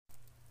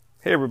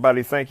Hey,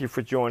 everybody, thank you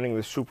for joining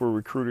the Super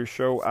Recruiter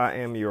Show. I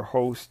am your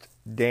host,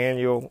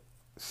 Daniel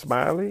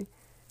Smiley.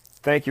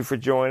 Thank you for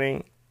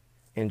joining.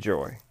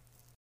 Enjoy.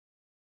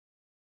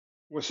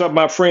 What's up,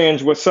 my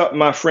friends? What's up,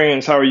 my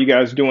friends? How are you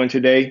guys doing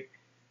today?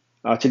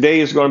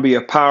 Today is going to be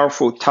a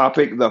powerful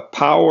topic, the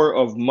power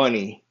of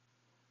money.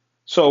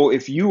 So,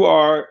 if you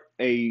are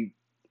a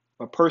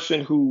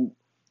person who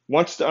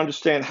wants to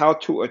understand how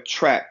to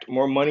attract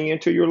more money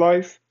into your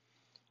life,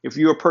 if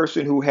you're a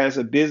person who has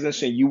a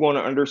business and you want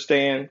to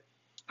understand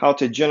how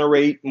to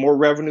generate more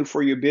revenue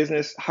for your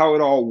business, how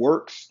it all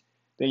works,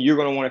 then you're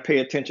going to want to pay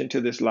attention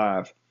to this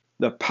live.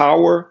 The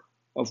power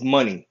of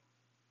money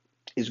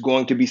is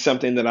going to be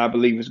something that I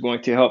believe is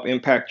going to help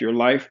impact your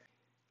life.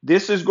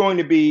 This is going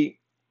to be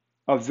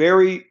a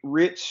very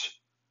rich,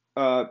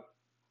 I'm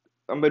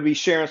going to be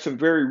sharing some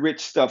very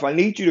rich stuff. I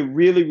need you to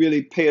really,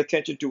 really pay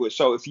attention to it.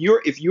 So if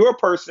you're a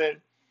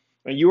person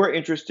and you are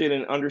interested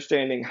in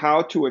understanding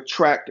how to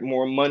attract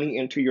more money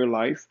into your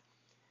life,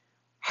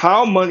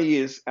 how money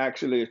is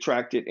actually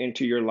attracted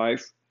into your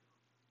life,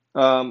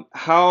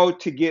 how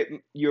to get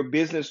your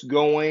business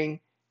going,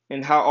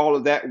 and how all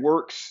of that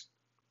works.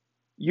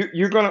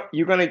 You're gonna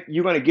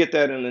get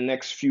that in the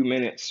next few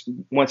minutes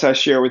once I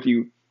share with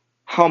you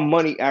how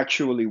money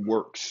actually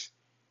works.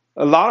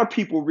 A lot of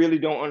people really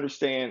don't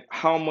understand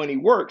how money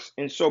works,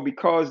 and so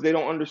because they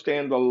don't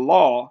understand the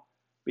law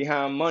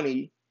behind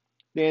money,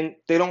 then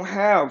they don't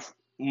have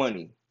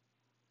money.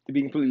 To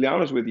be completely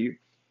honest with you,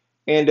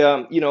 and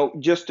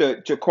just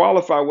to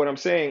qualify what I'm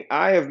saying,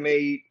 I have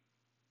made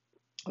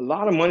a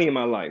lot of money in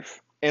my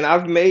life, and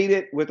I've made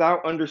it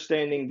without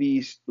understanding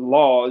these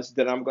laws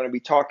that I'm going to be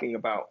talking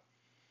about.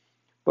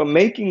 But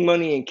making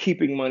money and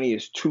keeping money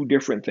is two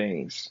different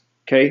things.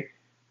 Okay.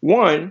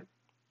 One,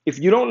 if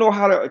you don't know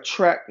how to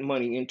attract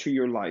money into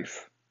your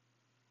life,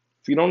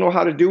 if you don't know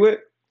how to do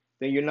it,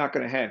 then you're not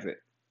going to have it.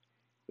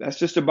 That's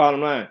just the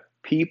bottom line.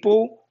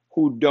 People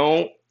who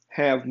don't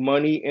have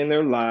money in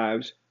their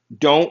lives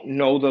don't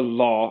know the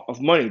law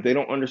of money. They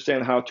don't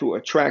understand how to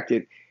attract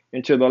it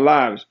into their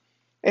lives.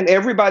 And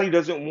everybody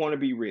doesn't want to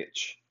be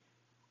rich.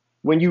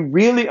 When you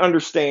really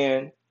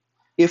understand,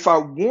 if I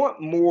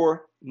want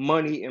more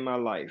money in my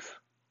life,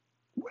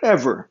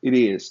 whatever it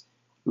is,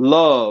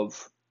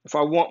 love, if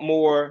I want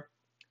more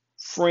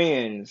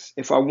friends,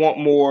 if I want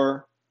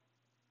more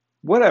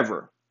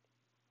whatever,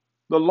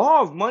 the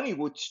law of money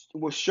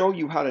will show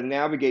you how to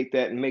navigate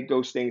that and make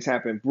those things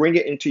happen. Bring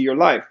it into your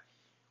life.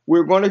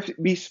 We're going to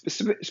be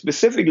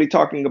specifically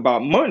talking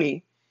about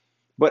money,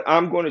 but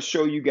I'm going to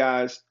show you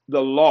guys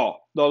the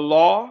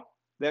law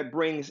that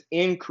brings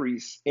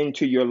increase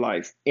into your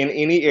life in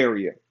any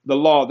area, the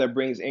law that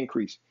brings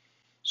increase.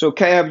 So,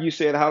 Cav, you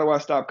said, how do I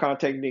stop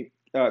contacting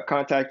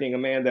a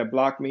man that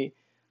blocked me?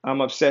 I'm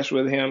obsessed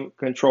with him,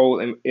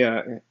 controlling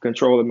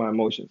my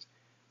emotions.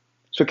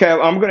 So,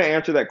 Cav, I'm going to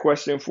answer that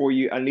question for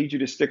you. I need you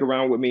to stick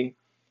around with me.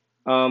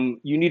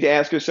 You need to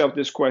ask yourself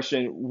this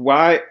question: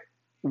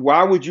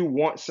 Why would you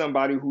want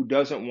somebody who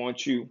doesn't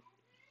want you?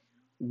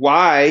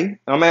 Why?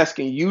 I'm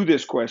asking you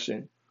this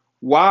question.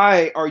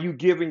 Why are you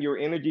giving your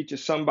energy to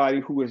somebody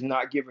who is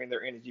not giving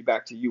their energy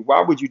back to you?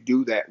 Why would you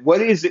do that?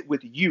 What is it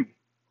with you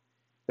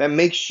that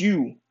makes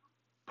you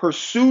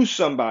pursue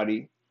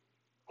somebody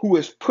who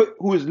is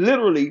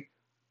literally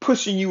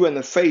pushing you in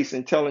the face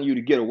and telling you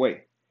to get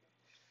away?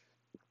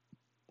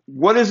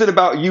 What is it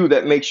about you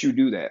that makes you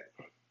do that?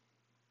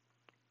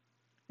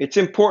 It's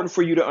important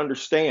for you to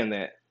understand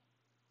that.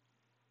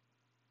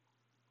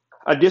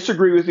 I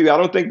disagree with you. I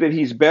don't think that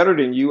he's better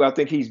than you. I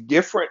think he's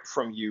different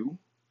from you.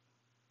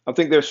 I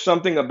think there's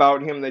something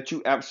about him that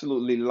you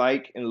absolutely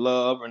like and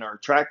love and are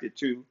attracted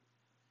to.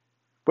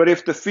 But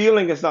if the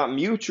feeling is not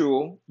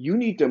mutual, you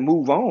need to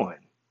move on.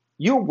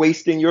 You're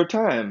wasting your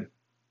time.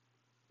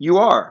 You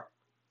are.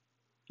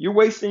 You're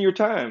wasting your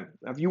time.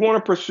 If you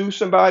want to pursue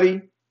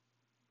somebody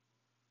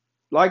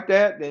like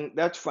that, then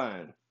that's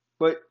fine.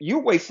 But you're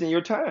wasting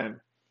your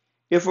time.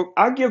 If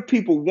I give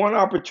people one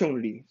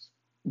opportunity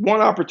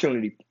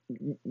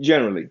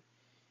generally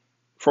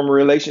from a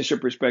relationship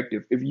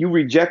perspective, if you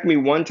reject me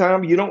one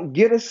time, you don't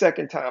get a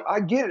second time.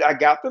 I get it. I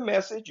got the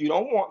message. You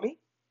don't want me.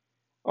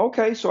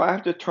 Okay, so I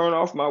have to turn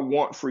off my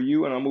want for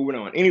you, and I'm moving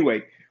on.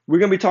 Anyway, we're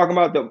gonna be talking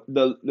about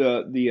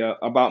the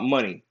about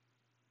money.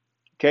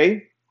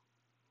 Okay,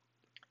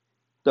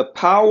 the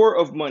power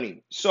of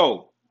money.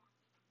 So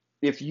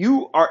if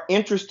you are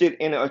interested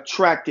in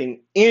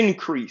attracting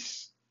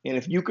increase, and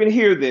if you can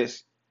hear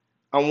this,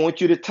 I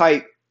want you to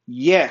type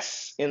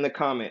yes in the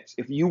comments.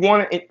 If you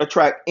want to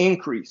attract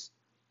increase,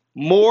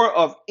 more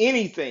of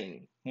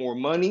anything, more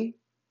money,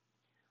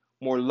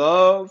 more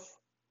love,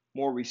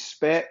 more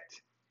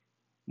respect,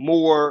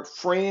 more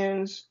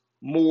friends,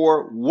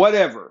 more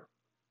whatever,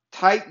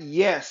 type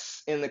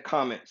yes in the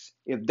comments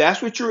if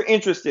that's what you're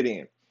interested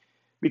in.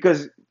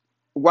 Because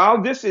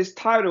while this is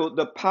titled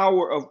the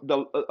power of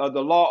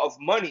the law of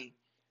money,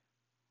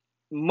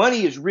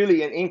 money is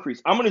really an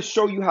increase. I'm going to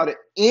show you how to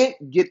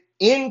get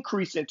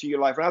increase into your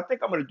life, and I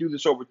think I'm going to do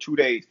this over 2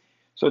 days.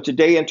 So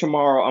today and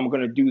tomorrow, I'm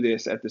going to do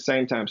this at the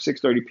same time,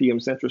 6:30 p.m.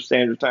 Central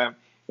Standard Time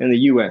in the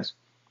U.S.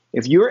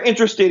 If you're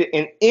interested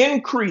in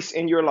increase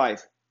in your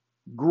life,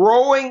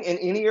 growing in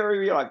any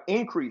area of your life,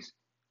 increase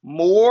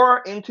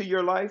more into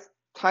your life,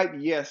 type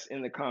yes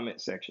in the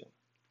comment section.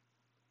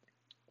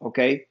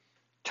 Okay?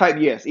 Type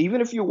yes.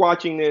 Even if you're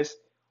watching this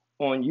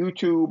on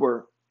YouTube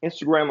or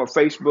Instagram or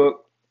Facebook,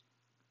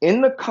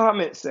 in the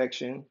comment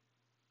section,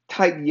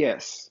 type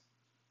yes.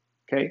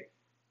 Okay?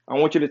 I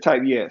want you to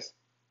type yes.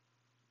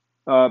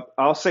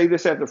 I'll say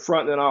this at the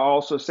front, and I'll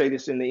also say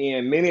this in the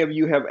end. Many of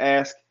you have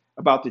asked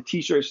about the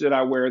t-shirts that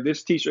I wear.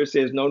 This t-shirt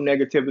says no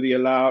negativity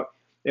allowed.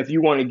 If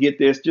you want to get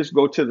this, just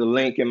go to the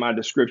link in my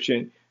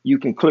description. You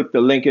can click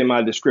the link in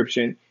my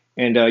description,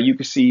 and you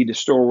can see the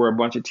store where a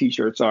bunch of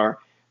t-shirts are.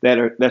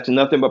 That's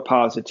nothing but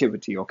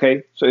positivity.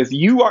 Okay, so if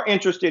you are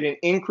interested in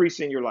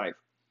increasing your life,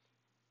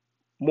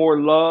 more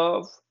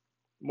love,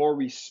 more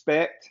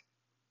respect,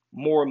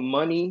 more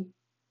money,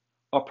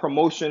 a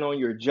promotion on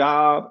your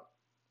job,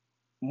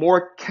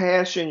 more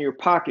cash in your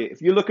pocket,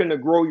 if you're looking to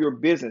grow your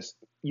business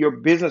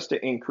to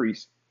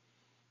increase,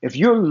 if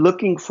you're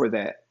looking for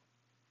that,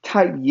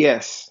 type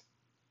yes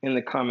in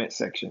the comment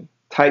section.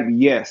 Type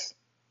yes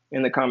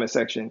in the comment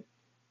section.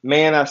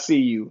 Man, I see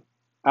you.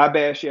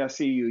 Abashi, I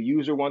see you.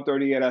 User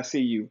 138, I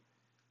see you.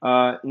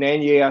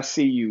 Nanye, I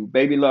see you.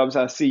 Baby Loves,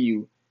 I see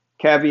you.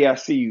 Cavi, I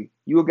see you.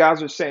 You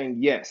guys are saying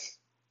yes.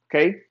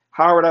 Okay?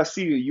 Howard, I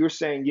see you. You're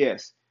saying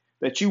yes.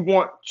 That you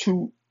want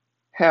to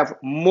have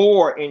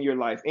more in your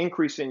life,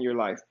 increase in your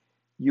life.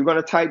 You're going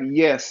to type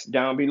yes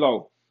down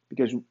below,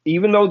 because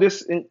even though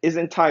this is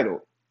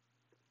entitled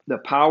the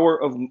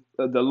power of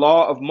the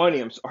law of money,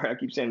 I'm sorry, I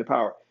keep saying the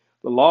power,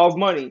 the law of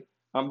money,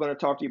 I'm going to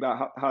talk to you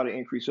about how to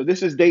increase. So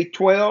this is day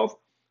 12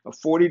 of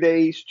 40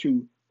 days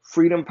to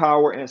freedom,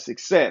 power, and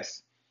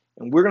success.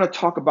 And we're going to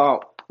talk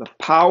about the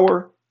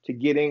power to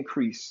get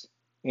increase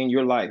in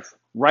your life.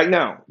 Right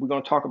now, we're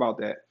going to talk about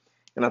that.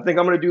 And I think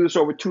I'm going to do this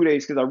over 2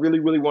 days because I really,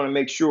 really want to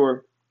make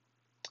sure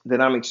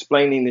that I'm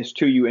explaining this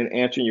to you and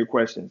answering your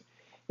questions.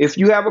 If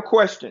you have a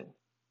question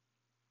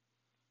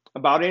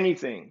about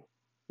anything,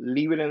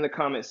 leave it in the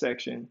comment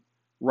section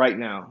right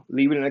now.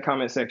 Leave it in the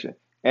comment section.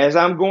 As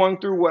I'm going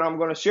through what I'm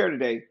going to share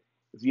today,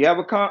 if you have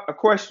a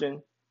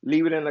question,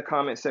 leave it in the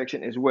comment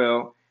section as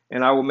well,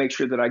 and I will make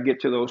sure that I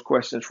get to those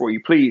questions for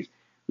you. Please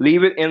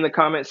leave it in the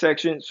comment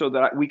section so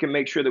that we can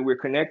make sure that we're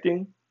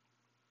connecting,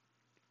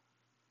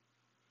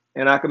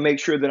 and I can make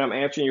sure that I'm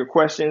answering your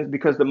questions,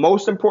 because the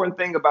most important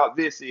thing about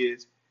this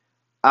is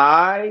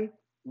Cavi,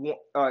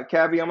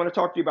 I'm going to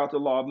talk to you about the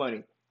law of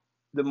money.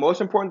 The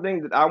most important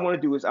thing that I want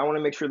to do is I want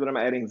to make sure that I'm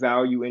adding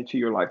value into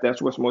your life.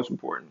 That's what's most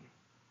important.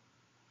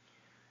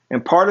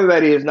 And part of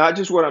that is not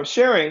just what I'm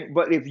sharing,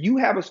 but if you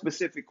have a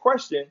specific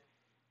question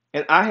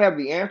and I have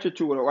the answer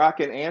to it, or I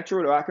can answer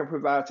it, or I can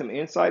provide some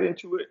insight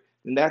into it,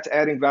 then that's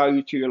adding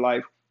value to your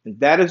life. And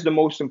that is the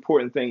most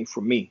important thing for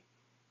me,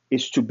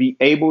 is to be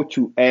able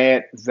to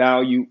add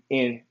value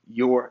in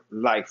your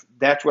life.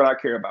 That's what I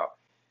care about.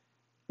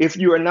 If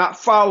you are not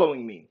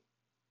following me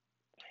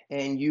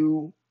and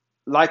you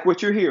like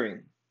what you're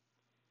hearing,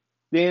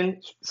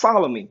 then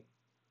follow me.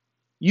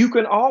 You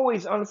can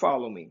always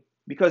unfollow me,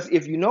 because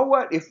if you know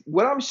if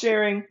what I'm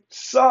sharing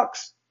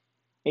sucks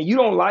and you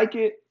don't like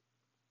it,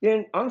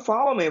 then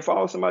unfollow me and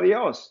follow somebody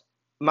else.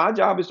 My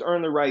job is to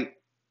earn the right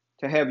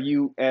to have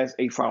you as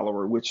a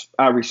follower, which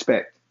I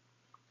respect.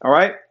 All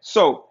right,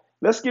 so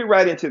let's get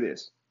right into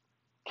this.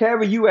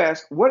 Cavi, you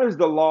asked, what is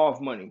the law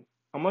of money?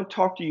 I'm going to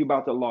talk to you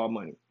about the law of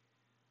money.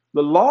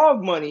 The law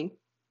of money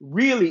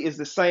really is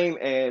the same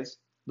as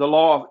the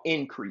law of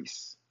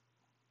increase.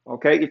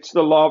 Okay, it's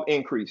the law of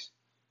increase.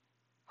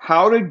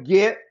 How to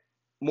get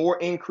more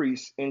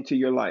increase into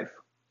your life.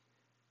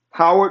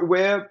 Howard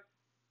Webb,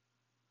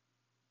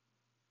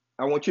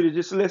 I want you to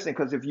just listen,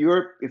 because if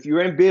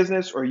you're in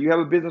business or you have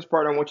a business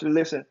partner, I want you to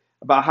listen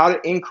about how to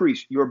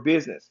increase your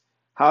business,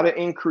 how to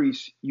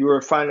increase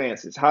your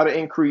finances, how to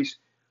increase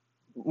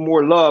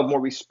more love, more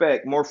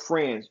respect, more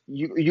friends.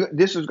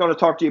 This is going to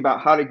talk to you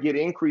about how to get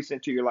increase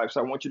into your life.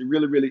 So I want you to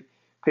really, really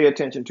pay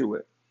attention to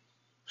it.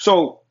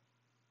 So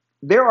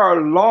there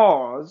are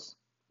laws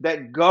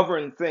that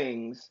govern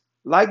things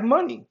like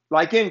money,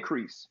 like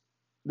increase.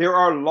 There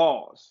are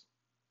laws,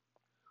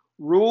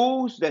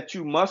 rules that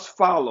you must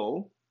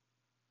follow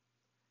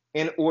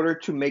in order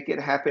to make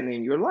it happen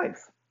in your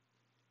life.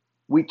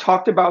 We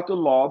talked about the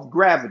law of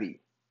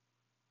gravity.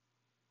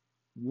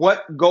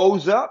 What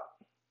goes up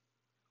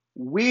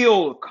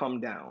will come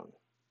down,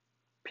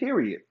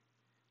 period.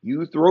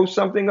 You throw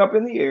something up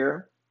in the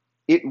air,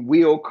 it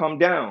will come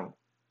down.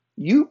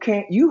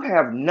 You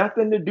have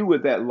nothing to do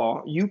with that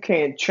law. You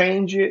can't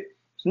change it.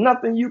 There's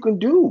nothing you can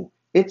do.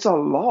 It's a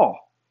law.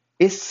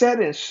 It's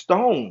set in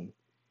stone.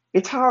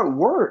 It's how it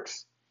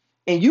works.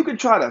 And you can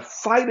try to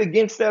fight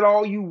against that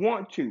all you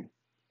want to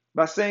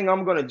by saying,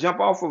 I'm going to jump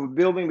off of a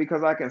building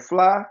because I can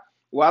fly.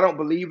 Well, I don't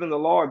believe in the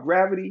law of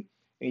gravity.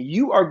 And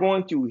you are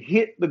going to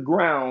hit the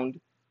ground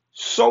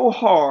so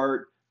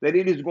hard that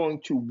it is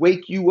going to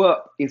wake you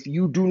up if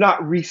you do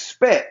not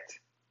respect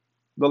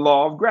the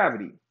law of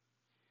gravity.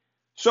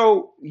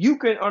 So you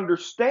can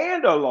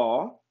understand a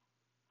law,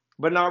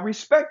 but not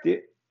respect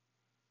it.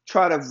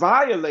 try to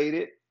violate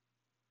it,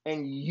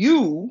 and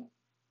you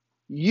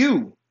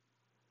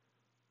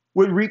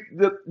would reap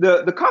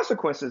the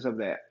consequences of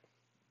that.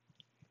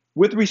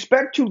 With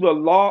respect to the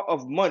law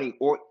of money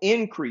or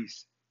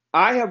increase,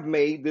 I have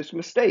made this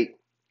mistake.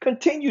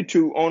 Continue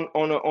to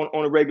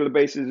on a regular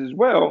basis as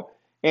well.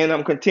 And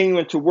I'm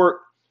continuing to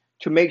work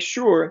to make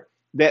sure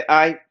that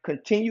I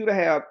continue to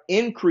have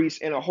increase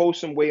in a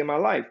wholesome way in my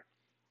life.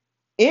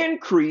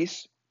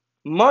 Increase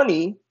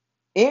money,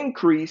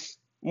 increase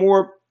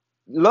more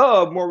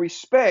love, more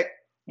respect,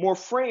 more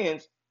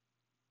friends.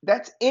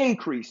 That's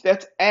increase.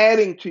 That's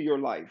adding to your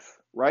life,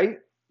 right?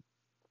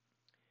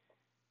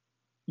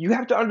 You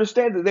have to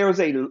understand that there is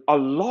a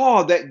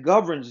law that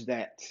governs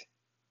that.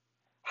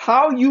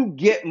 How you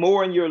get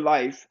more in your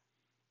life,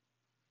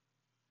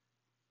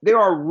 there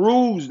are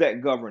rules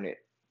that govern it.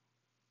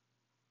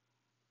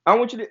 I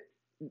want you to,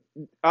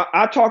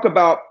 I talk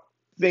about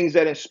things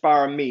that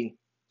inspire me.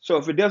 So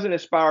if it doesn't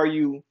inspire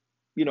you,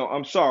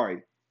 I'm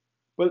sorry.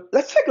 But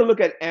let's take a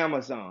look at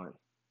Amazon.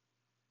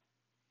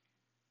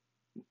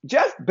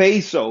 Jeff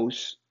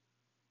Bezos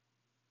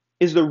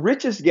is the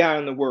richest guy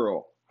in the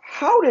world.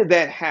 How did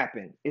that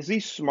happen? Is he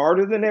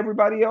smarter than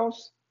everybody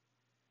else?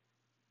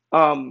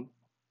 Um,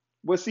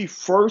 was he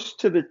first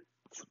to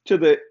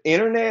the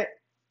internet?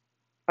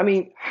 I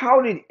mean,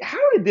 how did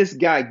this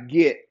guy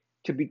get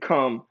to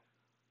become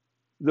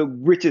the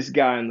richest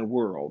guy in the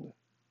world?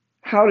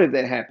 How did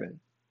that happen?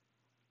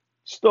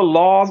 It's the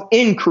law of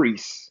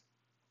increase.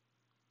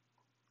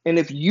 And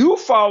if you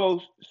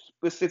follow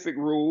specific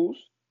rules,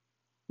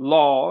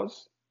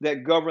 laws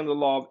that govern the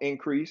law of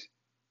increase,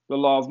 the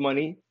law of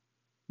money,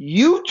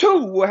 you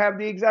too will have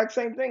the exact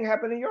same thing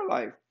happen in your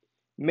life.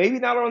 Maybe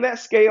not on that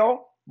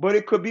scale, but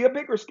it could be a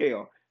bigger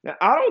scale. Now,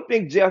 I don't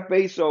think Jeff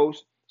Bezos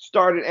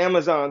started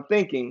Amazon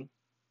thinking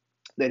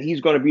that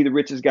he's going to be the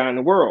richest guy in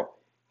the world.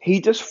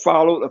 He just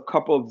followed a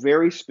couple of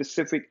very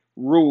specific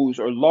rules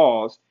or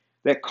laws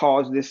that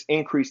caused this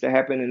increase to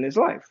happen in his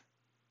life.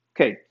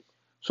 Okay,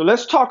 so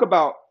let's talk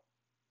about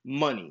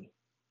money.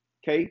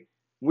 Okay,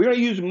 we're going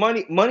to use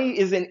money. Money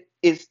is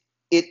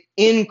it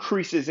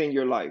increases in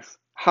your life.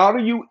 How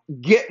do you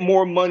get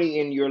more money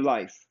in your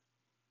life?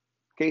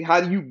 Okay,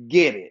 how do you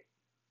get it?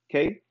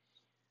 Okay,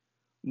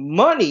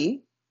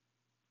 money,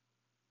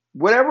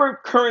 whatever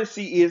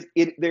currency is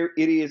it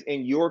is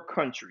in your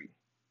country.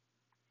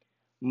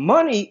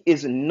 Money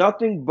is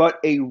nothing but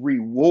a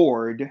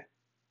reward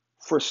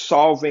for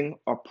solving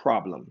a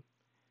problem.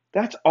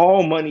 That's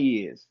all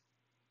money is.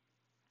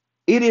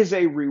 It is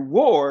a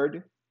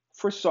reward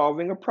for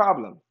solving a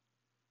problem.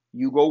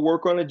 You go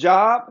work on a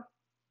job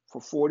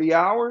for 40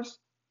 hours.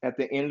 At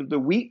the end of the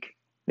week,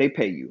 they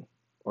pay you.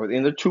 Or at the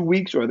end of 2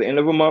 weeks or at the end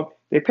of a month,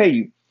 they pay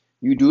you.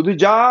 You do the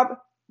job,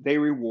 they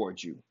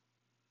reward you.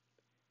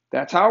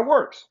 That's how it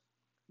works.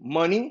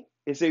 Money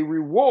is a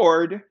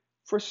reward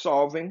for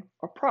solving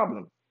a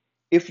problem.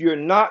 If you're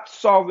not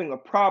solving a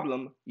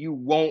problem, you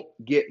won't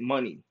get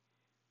money.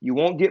 You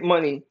won't get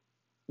money.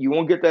 You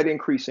won't get that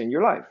increase in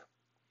your life.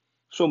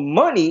 So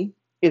money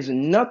is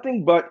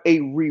nothing but a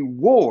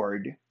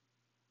reward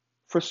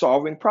for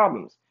solving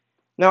problems.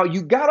 Now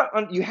you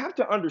have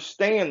to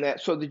understand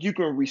that so that you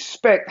can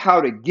respect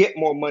how to get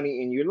more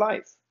money in your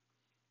life.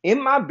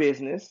 In my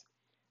business,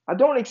 I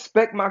don't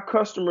expect my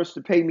customers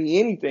to pay me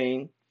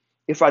anything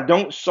if I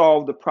don't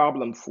solve the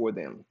problem for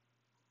them.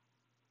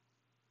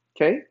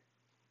 Okay?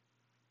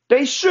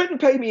 They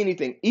shouldn't pay me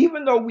anything.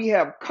 Even though we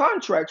have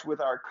contracts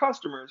with our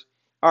customers,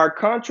 our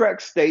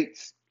contract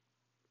states,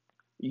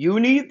 you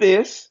need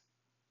this,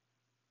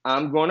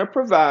 I'm going to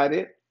provide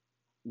it.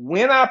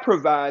 When I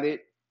provide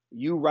it,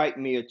 you write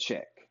me a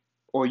check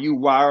or you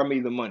wire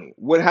me the money,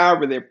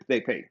 however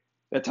they pay.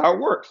 That's how it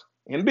works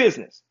in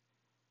business.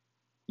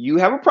 You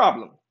have a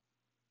problem.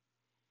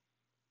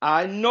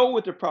 I know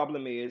what the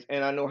problem is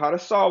and I know how to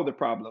solve the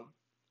problem.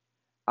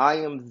 I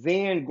am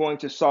then going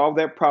to solve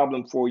that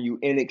problem for you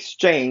in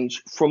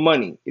exchange for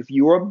money. If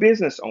you are a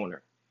business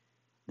owner,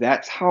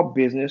 that's how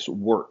business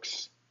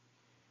works.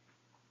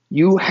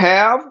 You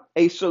have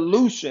a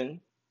solution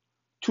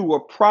to a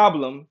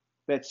problem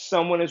that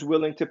someone is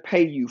willing to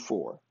pay you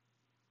for.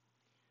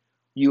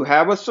 You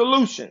have a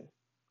solution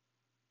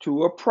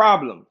to a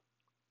problem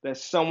that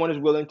someone is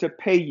willing to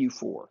pay you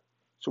for.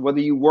 So whether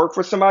you work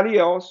for somebody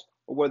else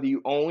or whether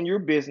you own your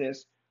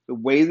business, the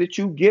way that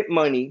you get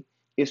money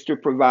is to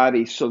provide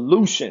a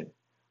solution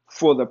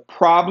for the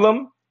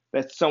problem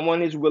that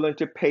someone is willing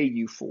to pay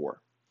you for.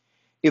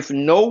 If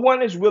no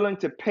one is willing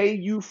to pay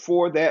you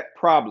for that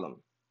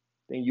problem,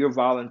 then you're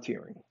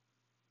volunteering.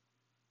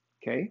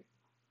 Okay?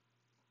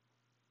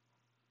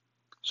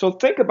 So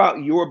think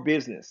about your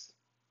business.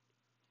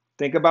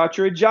 Think about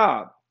your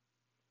job.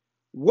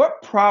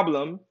 What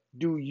problem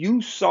do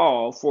you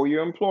solve for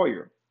your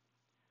employer?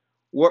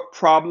 What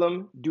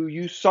problem do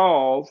you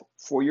solve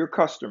for your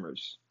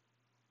customers?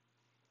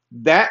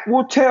 That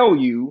will tell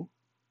you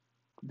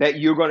that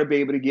you're going to be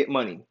able to get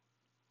money,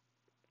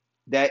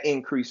 that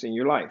increase in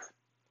your life.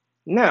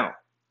 Now,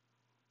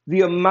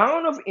 the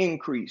amount of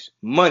increase,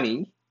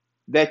 money,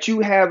 that you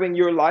have in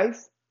your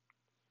life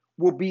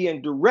will be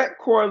in direct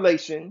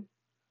correlation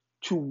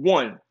to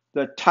one,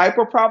 the type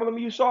of problem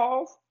you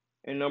solve,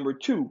 and number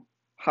two,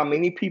 how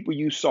many people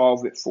you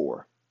solve it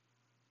for.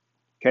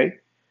 Okay.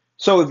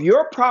 So if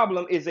your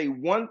problem is a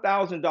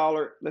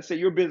 $1,000, let's say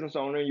you're a business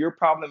owner and your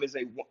problem is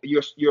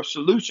your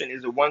solution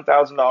is a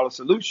 $1,000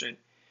 solution.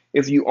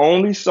 If you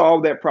only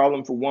solve that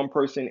problem for one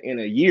person in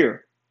a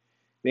year,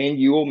 then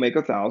you will make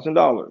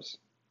 $1,000.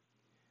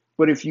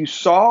 But if you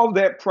solve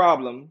that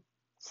problem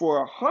for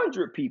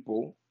 100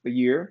 people a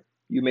year,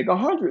 you make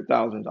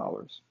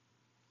 $100,000. It's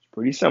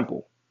pretty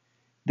simple.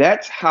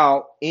 That's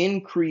how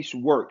increase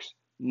works.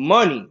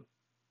 Money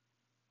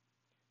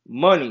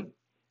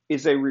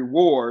is a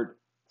reward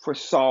for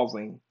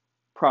solving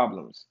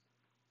problems.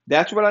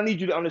 That's what I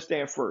need you to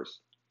understand first.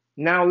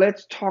 Now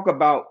let's talk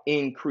about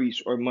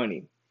increase or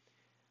money.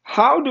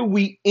 How do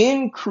we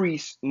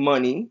increase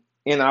money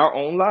in our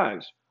own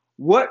lives?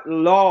 What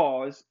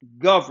laws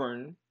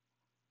govern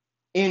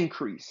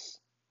increase,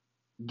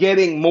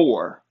 getting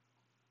more?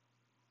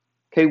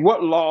 Okay,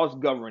 what laws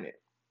govern it?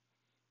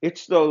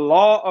 It's the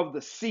law of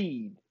the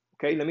seed.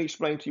 Okay, let me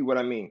explain to you what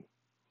I mean.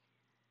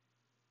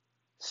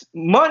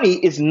 Money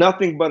is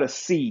nothing but a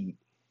seed.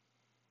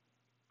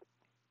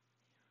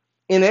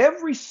 In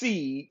every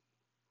seed,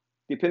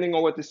 depending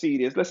on what the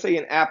seed is, let's say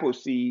an apple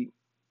seed,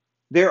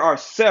 there are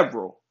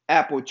several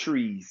apple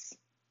trees.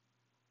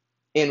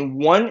 In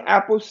one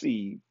apple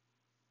seed,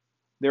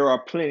 there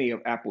are plenty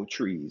of apple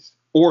trees,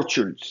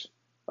 orchards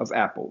of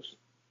apples.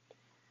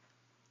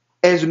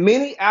 As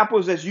many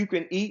apples as you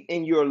can eat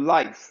in your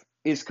life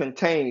is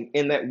contained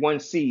in that one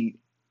seed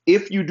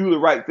if you do the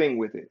right thing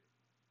with it.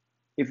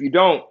 If you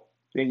don't,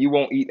 then you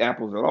won't eat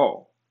apples at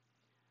all.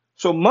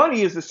 So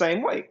money is the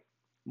same way.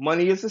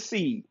 Money is a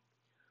seed.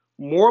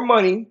 More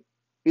money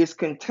is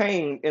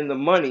contained in the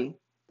money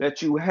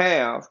that you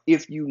have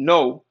if you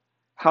know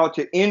how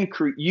to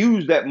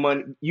use that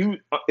money.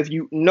 If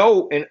you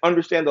know and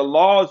understand the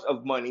laws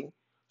of money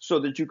so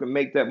that you can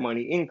make that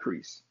money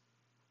increase.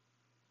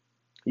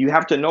 You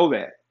have to know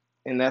that.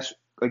 And that's,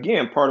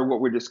 again, part of what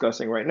we're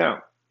discussing right now.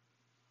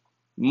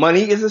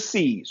 Money is a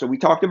seed. So we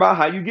talked about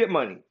how you get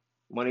money.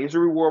 Money is a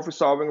reward for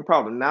solving a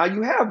problem. Now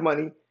you have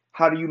money.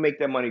 How do you make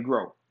that money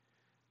grow?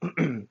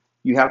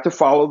 You have to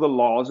follow the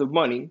laws of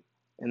money.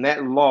 And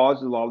that law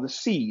is the law of the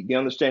seed, the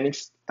understanding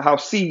how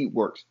seed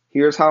works.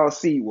 Here's how a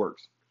seed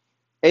works.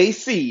 A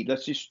seed,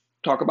 let's just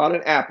talk about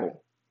an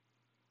apple.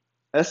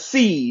 A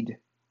seed,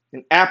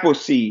 an apple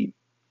seed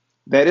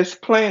that is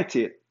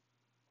planted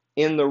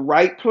in the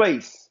right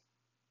place,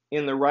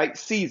 in the right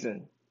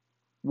season,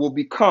 will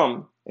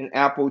become an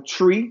apple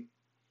tree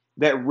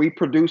that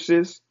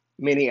reproduces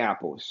many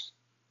apples.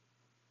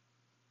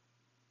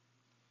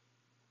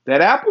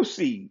 That apple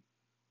seed,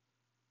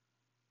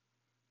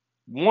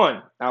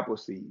 one apple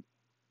seed,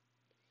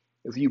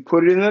 if you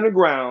put it in the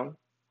ground,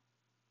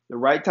 the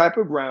right type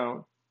of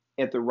ground,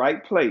 at the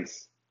right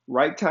place,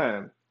 right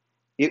time,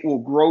 it will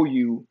grow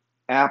you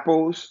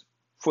apples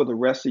for the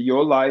rest of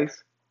your life,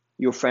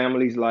 your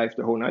family's life,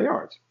 the whole 9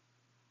 yards.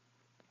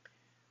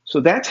 So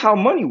that's how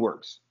money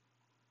works.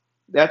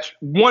 That's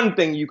one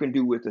thing you can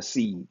do with the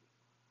seed.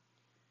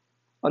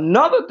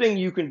 Another thing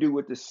you can do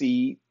with the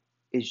seed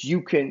is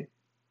you can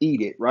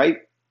eat it, right?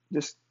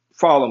 Just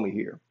follow me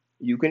here.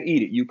 You can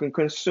eat it. You can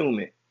consume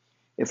it.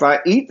 If I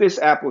eat this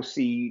apple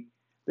seed,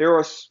 there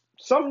are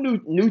some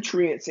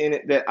nutrients in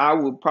it that I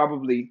will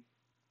probably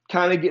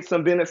kind of get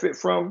some benefit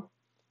from,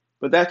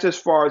 but that's as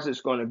far as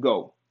it's going to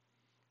go.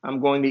 I'm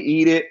going to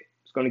eat it.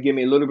 It's going to give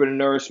me a little bit of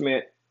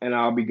nourishment, and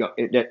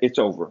it's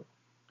over.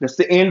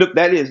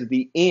 That is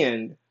the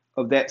end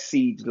of that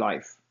seed's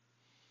life.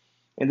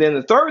 And then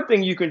the third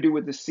thing you can do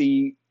with the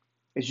seed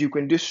is you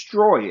can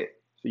destroy it.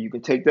 So you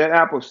can take that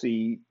apple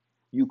seed,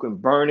 you can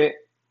burn it,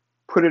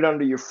 put it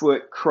under your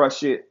foot,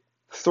 crush it,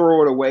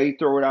 throw it away,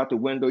 throw it out the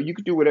window. You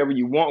can do whatever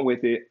you want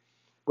with it.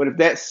 But if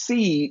that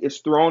seed is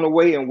thrown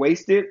away and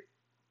wasted,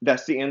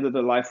 that's the end of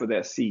the life of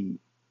that seed.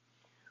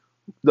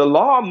 The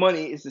law of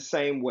money is the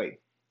same way.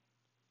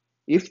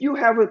 If you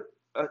have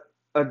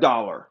a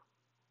dollar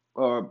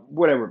or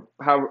whatever,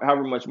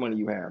 however much money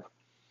you have,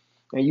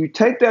 and you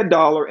take that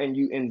dollar and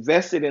you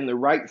invest it in the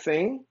right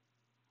thing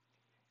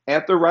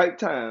at the right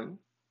time,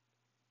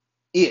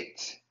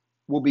 it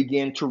will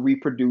begin to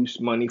reproduce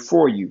money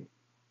for you.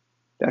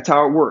 That's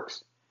how it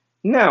works.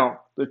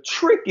 Now, the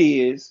trick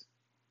is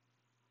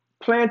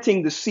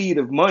planting the seed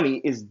of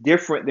money is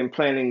different than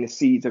planting the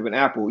seeds of an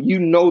apple. You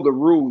know the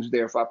rules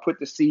there. If I put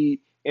the seed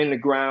in the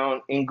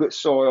ground in good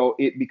soil,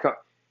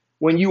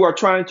 when you are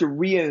trying to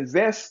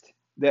reinvest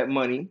that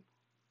money,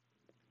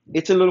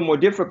 it's a little more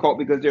difficult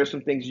because there's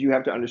some things you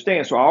have to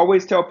understand. So I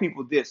always tell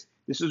people this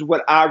is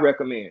what I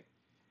recommend.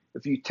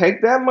 If you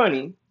take that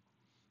money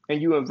and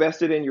you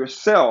invest it in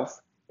yourself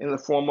in the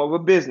form of a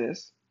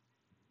business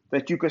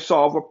that you can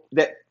solve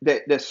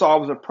that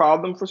solves a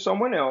problem for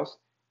someone else,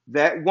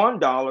 that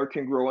 $1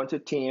 can grow into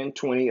 10,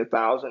 20,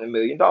 1,000, $1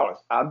 million.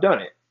 I've done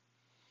it.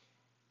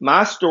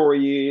 My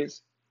story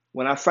is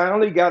when I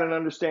finally got an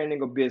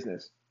understanding of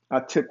business, I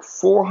took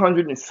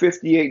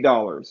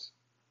 $458,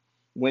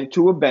 went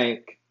to a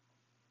bank,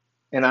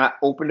 and I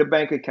opened a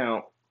bank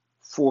account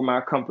for my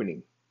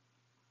company.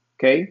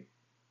 Okay.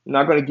 I'm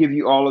not going to give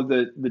you all of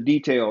the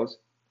details.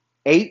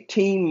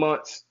 18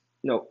 months,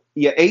 no,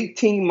 yeah,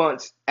 18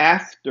 months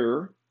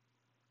after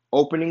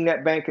opening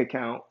that bank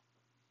account,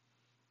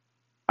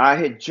 I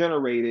had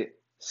generated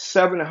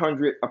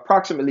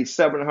approximately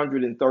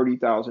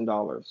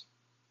 $730,000.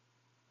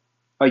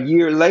 A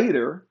year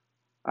later,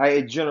 I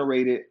had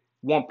generated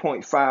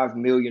 $1.5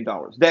 million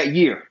that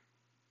year.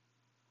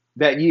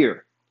 That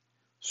year.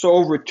 So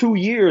over 2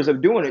 years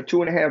of doing it,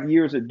 2.5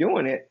 years of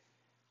doing it,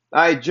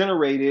 I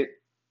generated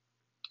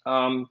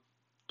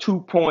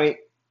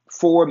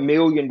 $2.4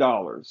 million.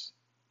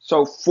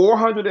 So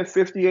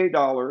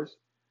 $458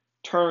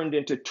 turned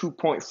into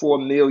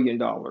 $2.4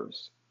 million.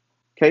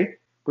 Okay.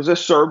 It was a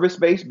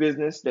service-based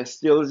business that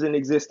still is in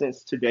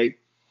existence today.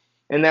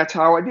 And that's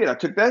how I did. I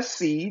took that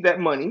seed, that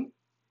money,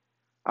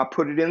 I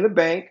put it in the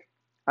bank.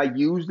 I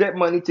used that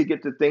money to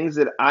get the things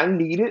that I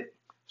needed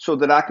so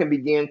that I can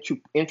begin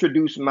to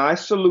introduce my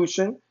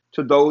solution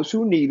to those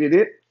who needed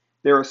it.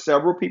 There are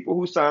several people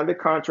who signed a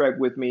contract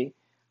with me.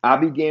 I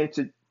began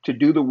to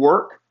do the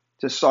work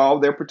to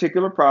solve their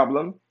particular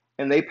problem,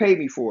 and they paid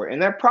me for it.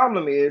 And that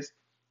problem is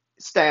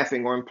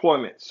staffing or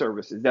employment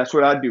services. That's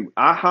what I do.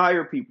 I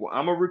hire people.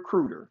 I'm a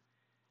recruiter,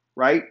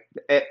 right?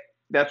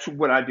 That's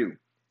what I do.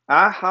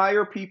 I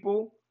hire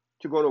people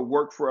to go to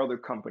work for other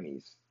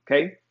companies.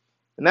 Okay.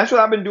 And that's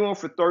what I've been doing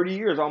for 30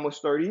 years,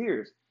 almost 30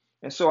 years.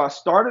 And so I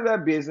started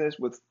that business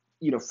with,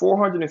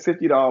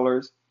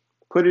 $450,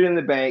 put it in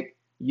the bank,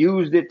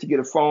 used it to get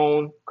a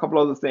phone, a couple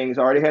other things.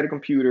 I already had a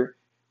computer,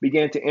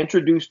 began to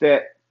introduce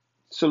that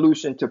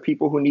solution to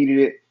people who needed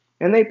it,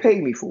 and they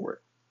paid me for it.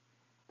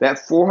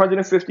 That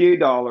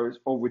 $458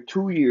 over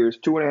 2 years,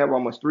 2.5,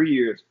 almost 3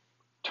 years,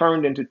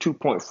 turned into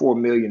 $2.4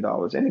 million,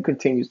 and it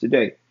continues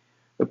today.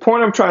 The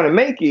point I'm trying to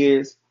make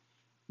is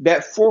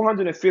that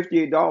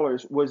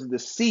 $458 was the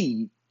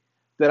seed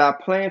that I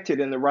planted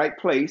in the right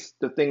place,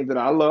 the thing that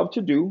I love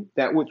to do,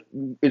 that which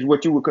is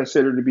what you would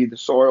consider to be the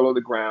soil or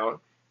the ground.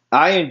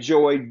 I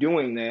enjoy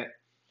doing that,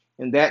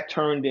 and that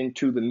turned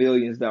into the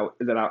millions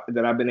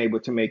that I've been able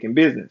to make in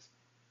business.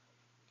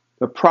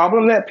 The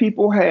problem that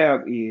people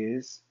have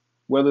is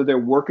whether they're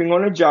working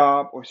on a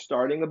job or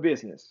starting a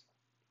business,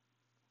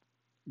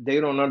 they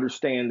don't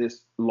understand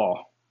this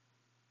law.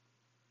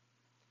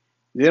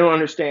 They don't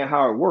understand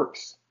how it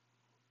works.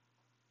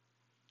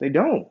 They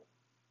don't.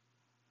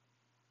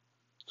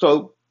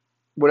 So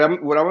what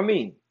I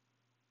mean,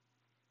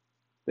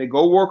 they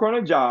go work on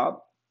a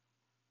job,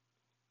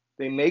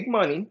 they make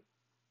money,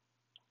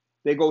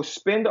 they go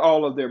spend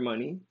all of their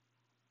money,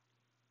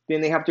 then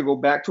they have to go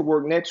back to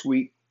work next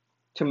week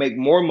to make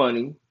more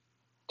money,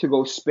 to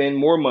go spend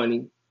more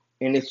money,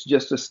 and it's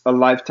just a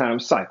lifetime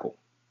cycle.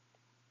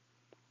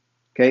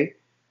 Okay?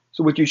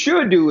 So what you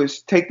should do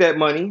is take that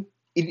money,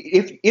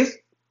 if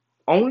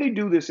only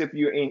do this if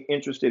you're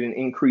interested in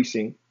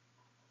increasing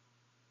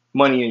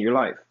money in your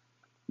life.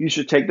 You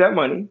should take that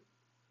money,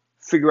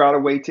 figure out a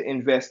way to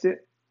invest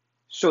it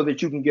so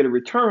that you can get a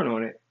return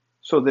on it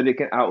so that it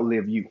can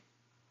outlive you.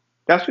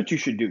 That's what you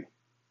should do.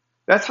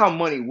 That's how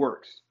money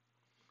works.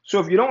 So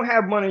if you don't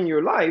have money in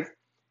your life,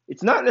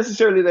 it's not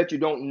necessarily that you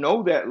don't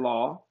know that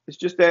law, it's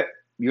just that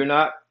you're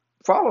not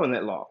following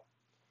that law.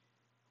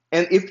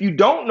 And if you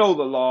don't know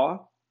the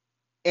law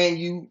and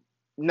you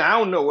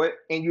now know it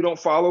and you don't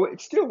follow it,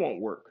 it still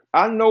won't work.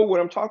 I know what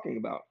I'm talking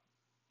about.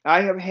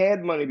 I have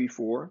had money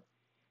before,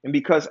 and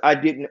because I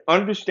didn't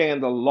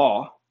understand the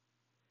law,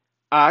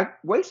 I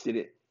wasted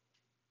it.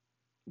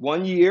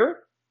 1 year,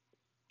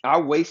 I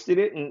wasted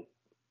it and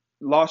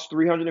lost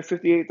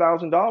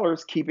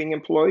 $358,000 keeping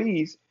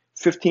employees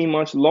 15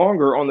 months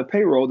longer on the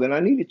payroll than I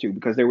needed to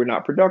because they were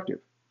not productive.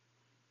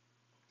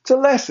 It's a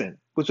lesson. It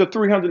was a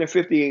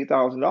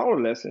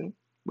 $358,000 lesson,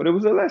 but it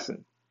was a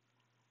lesson.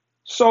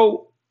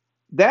 So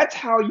that's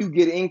how you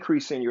get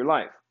increase in your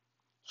life.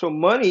 So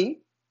money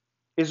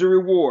is a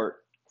reward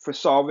for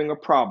solving a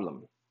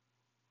problem.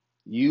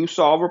 You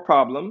solve a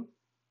problem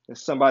that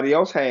somebody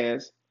else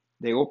has,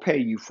 they will pay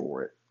you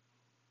for it.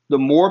 The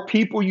more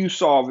people you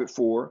solve it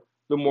for,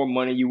 the more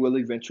money you will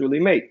eventually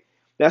make.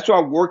 That's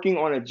why working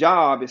on a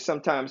job is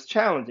sometimes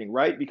challenging,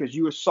 right? Because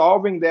you are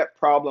solving that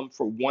problem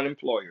for one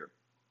employer.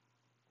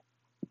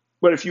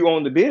 But if you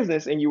own the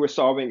business and you were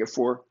solving it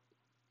for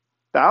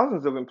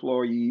thousands of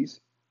employees,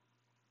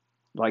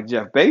 like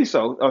Jeff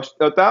Bezos,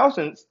 or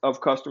thousands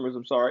of customers,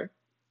 I'm sorry,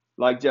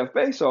 like Jeff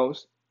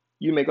Bezos,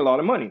 you make a lot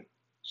of money.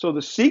 So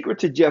the secret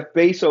to Jeff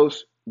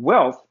Bezos'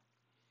 wealth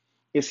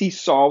is he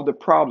solved the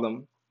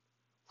problem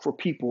for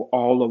people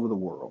all over the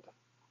world.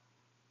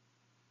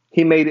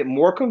 He made it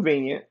more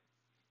convenient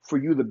for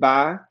you to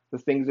buy the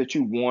things that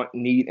you want,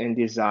 need, and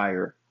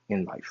desire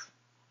in life.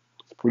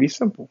 It's pretty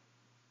simple.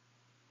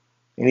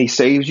 And he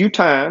saves you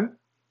time.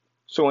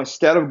 So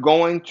instead of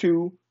going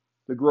to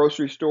the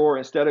grocery store,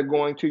 instead of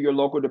going to your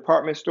local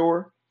department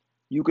store,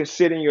 you can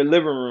sit in your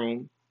living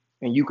room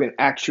and you can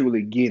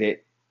actually get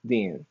it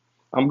then.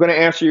 I'm going to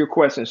answer your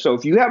question. So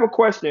if you have a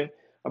question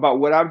about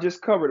what I've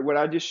just covered, what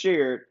I just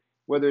shared,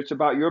 whether it's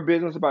about your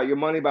business, about your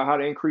money, about how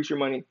to increase your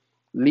money,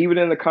 Leave it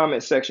in the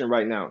comment section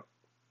right now.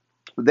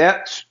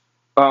 That's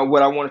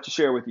what I wanted to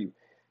share with you.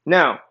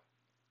 Now,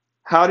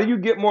 how do you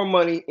get more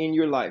money in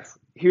your life?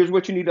 Here's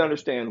what you need to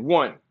understand.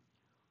 One,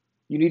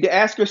 you need to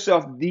ask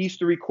yourself these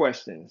three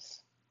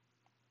questions.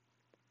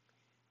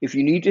 If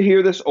you need to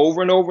hear this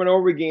over and over and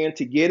over again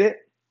to get it,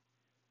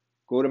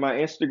 go to my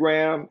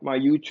Instagram, my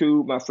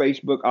YouTube, my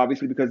Facebook,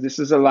 obviously, because this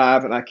is a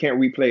live and I can't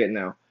replay it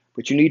now.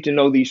 But you need to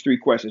know these three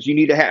questions. You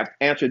need to have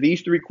answer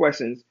these three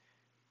questions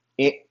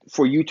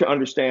for you to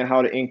understand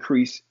how to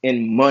increase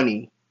in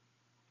money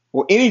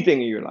or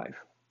anything in your life.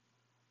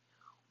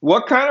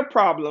 What kind of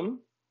problem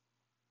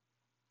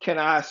can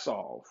I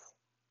solve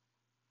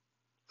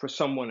for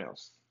someone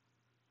else?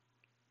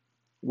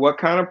 What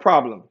kind of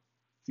problem?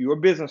 If you're a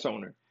business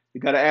owner, you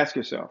got to ask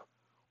yourself,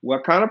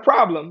 what kind of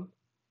problem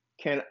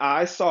can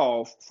I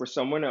solve for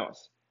someone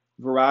else?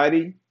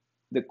 Variety,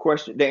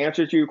 the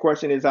answer to your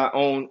question is I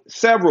own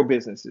several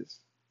businesses.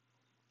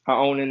 I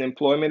own an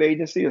employment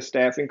agency, a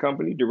staffing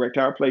company, direct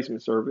hire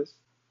placement service.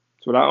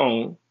 That's what I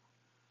own.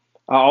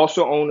 I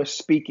also own a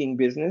speaking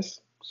business.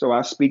 So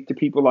I speak to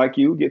people like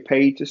you, get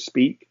paid to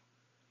speak.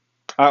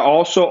 I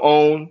also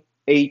own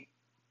a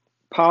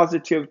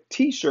positive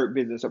t-shirt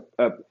business,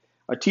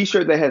 a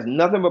t-shirt that has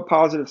nothing but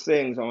positive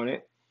sayings on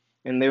it.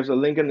 And there's a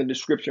link in the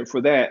description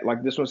for that.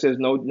 Like this one says,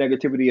 no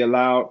negativity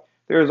allowed.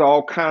 There's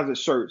all kinds of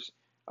shirts.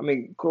 I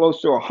mean,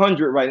 close to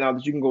 100 right now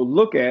that you can go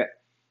look at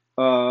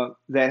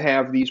that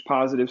have these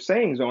positive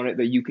sayings on it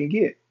that you can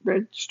get.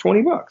 It's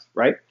 $20,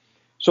 right?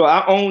 So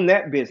I own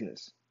that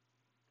business.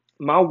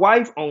 My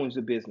wife owns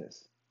a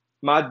business.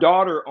 My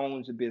daughter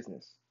owns a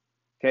business.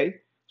 Okay.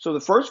 So the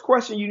first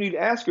question you need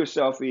to ask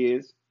yourself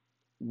is,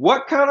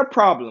 what kind of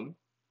problem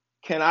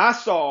can I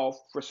solve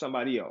for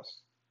somebody else?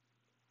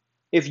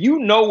 If you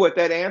know what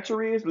that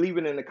answer is, leave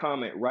it in the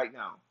comment right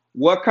now.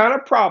 What kind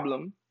of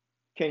problem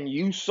can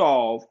you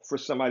solve for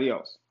somebody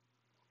else?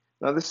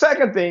 Now, the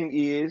second thing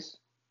is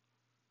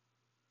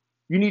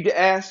you need to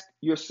ask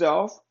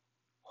yourself,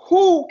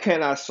 who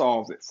can I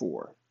solve it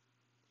for?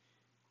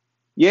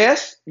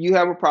 Yes, you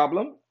have a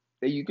problem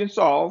that you can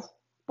solve,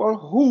 but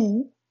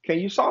who can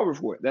you solve it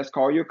for? That's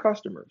called your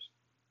customers.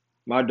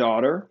 My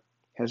daughter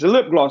has a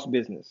lip gloss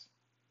business.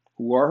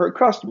 Who are her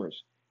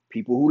customers?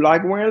 People who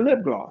like wearing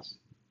lip gloss.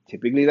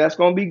 Typically, that's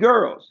going to be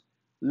girls,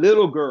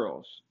 little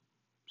girls,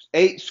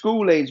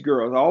 school age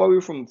girls, all the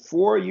way from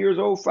 4 years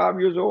old, 5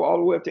 years old, all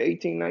the way up to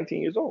 18,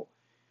 19 years old.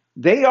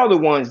 They are the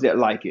ones that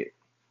like it.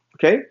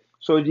 Okay,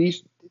 so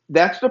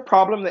that's the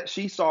problem that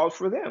she solves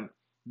for them.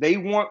 They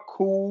want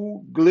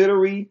cool,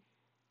 glittery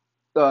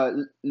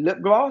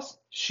lip gloss.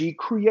 She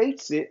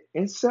creates it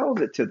and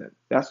sells it to them.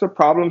 That's the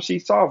problem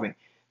she's solving.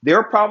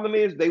 Their problem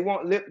is they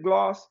want lip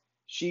gloss.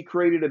 She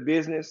created a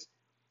business.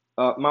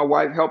 My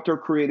wife helped her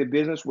create a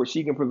business where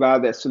she can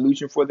provide that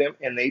solution for them,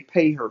 and they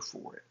pay her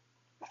for it.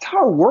 That's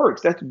how it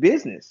works. That's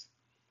business,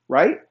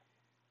 right?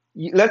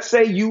 Let's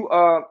say you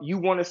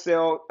want to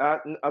sell. I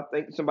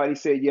think somebody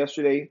said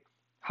yesterday,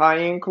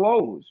 high-end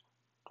clothes.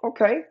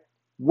 Okay,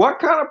 what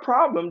kind of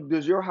problem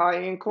does your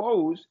high-end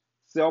clothes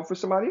sell for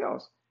somebody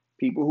else?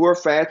 People who are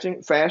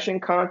fashion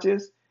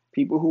conscious,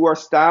 people who are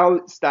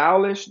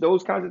stylish,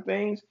 those kinds of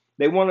things.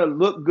 They want to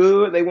look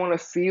good. They want to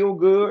feel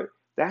good.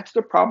 That's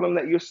the problem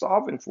that you're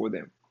solving for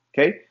them.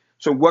 Okay,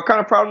 so what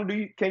kind of problem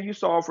can you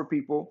solve for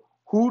people?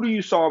 Who do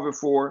you solve it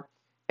for?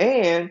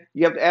 And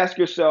you have to ask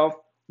yourself,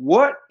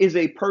 what is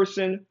a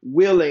person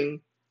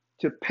willing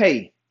to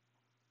pay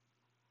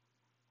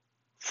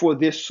for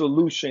this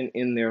solution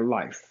in their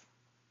life?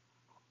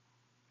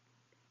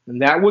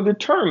 And that will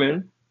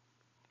determine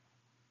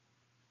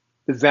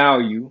the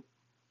value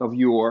of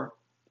your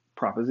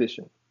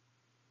proposition.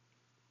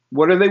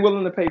 What are they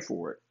willing to pay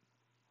for it?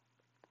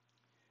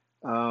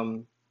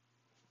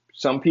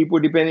 Some people,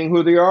 depending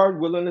who they are,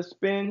 willing to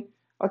spend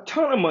a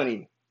ton of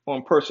money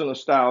on personal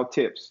style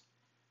tips.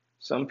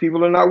 Some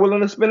people are not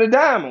willing to spend a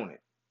dime on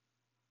it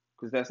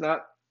because that's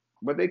not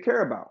what they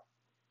care about.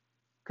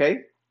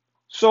 Okay,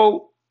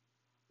 so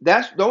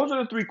those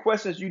are the three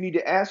questions you need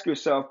to ask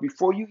yourself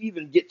before you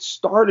even get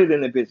started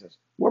in the business.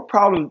 What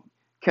problem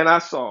can I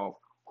solve?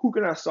 Who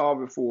can I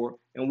solve it for?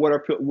 And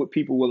what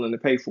people willing to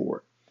pay for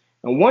it?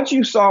 And once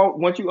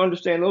you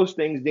understand those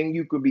things, then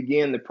you could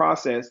begin the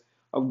process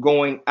of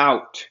going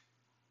out.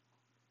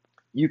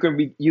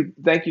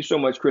 Thank you so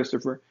much,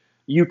 Christopher.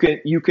 You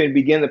can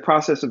begin the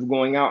process of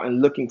going out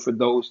and looking for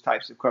those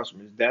types of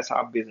customers. That's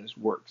how business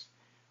works.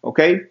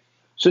 Okay?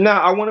 So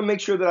now I want to make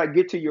sure that I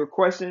get to your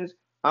questions.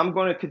 I'm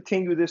going to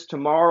continue this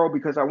tomorrow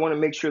because I want to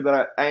make sure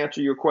that I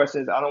answer your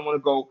questions. I don't want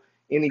to go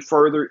any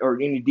further or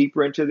any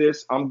deeper into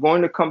this. I'm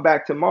going to come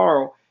back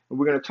tomorrow and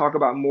we're going to talk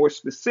about more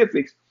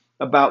specifics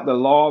about the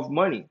law of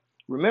money.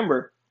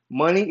 Remember,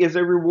 money is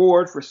a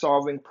reward for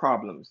solving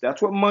problems.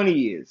 That's what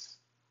money is.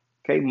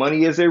 Okay,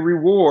 money is a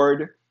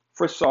reward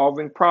for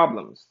solving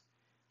problems.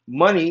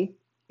 Money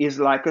is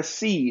like a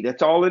seed.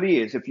 That's all it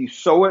is. If you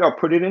sow it or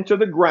put it into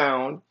the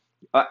ground,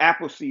 an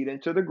apple seed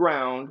into the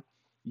ground,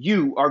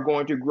 you are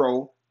going to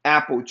grow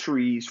apple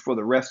trees for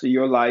the rest of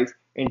your life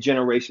and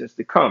generations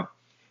to come.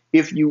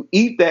 If you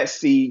eat that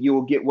seed,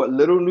 you'll get what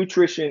little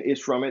nutrition is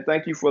from it.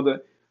 Thank you for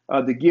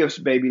the gifts,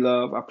 baby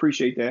love. I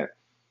appreciate that.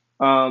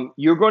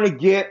 You're going to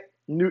get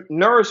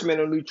nourishment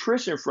or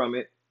nutrition from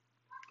it.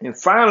 And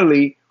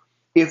finally,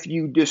 if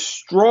you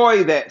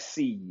destroy that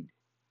seed,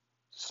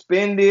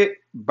 spend it,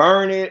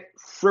 burn it,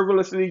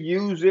 frivolously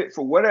use it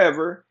for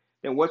whatever,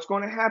 then what's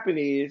going to happen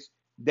is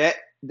that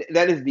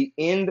that is the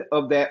end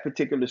of that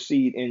particular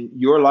seed in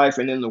your life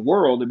and in the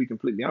world, to be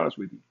completely honest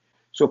with you.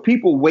 So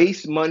people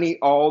waste money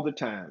all the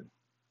time.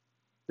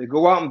 They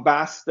go out and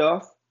buy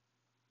stuff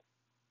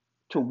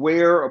to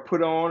wear or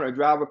put on or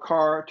drive a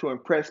car to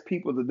impress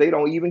people that they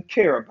don't even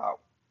care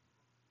about.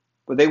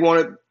 But they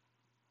want to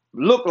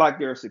look like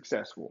they're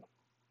successful.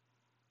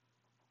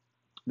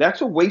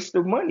 That's a waste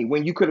of money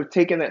when you could have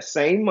taken that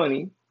same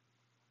money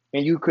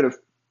and you could have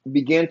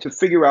began to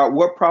figure out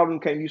what problem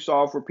can you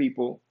solve for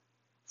people,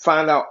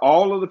 find out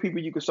all of the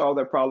people you could solve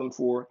that problem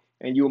for,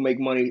 and you'll make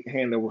money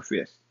hand over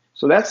fist.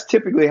 So that's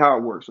typically how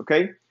it works,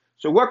 okay?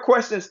 So what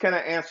questions can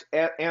I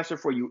answer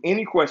for you?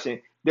 Any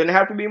question. Doesn't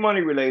have to be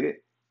money related.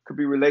 Could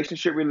be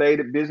relationship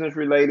related, business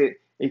related.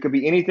 It could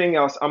be anything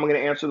else. I'm going to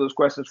answer those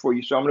questions for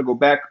you. So I'm going to go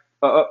back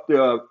up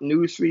the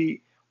news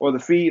feed or the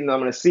feed, and I'm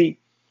going to see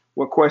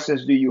what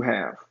questions do you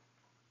have.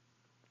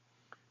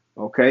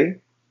 Okay?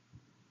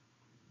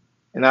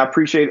 And I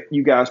appreciate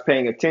you guys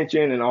paying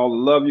attention and all the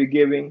love you're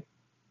giving.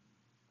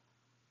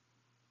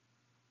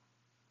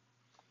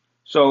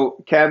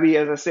 So, Cavi,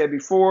 as I said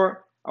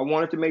before, I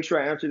wanted to make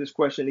sure I answer this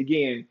question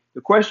again.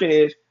 The question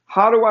is,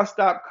 how do I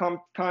stop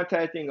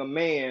contacting a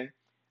man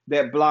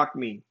that blocked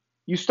me?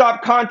 You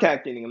stop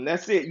contacting him.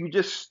 That's it. You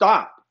just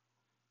stop.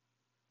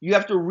 You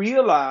have to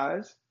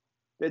realize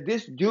that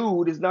this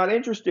dude is not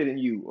interested in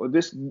you, or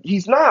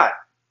he's not.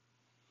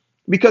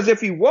 Because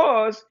if he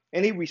was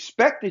and he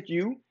respected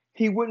you,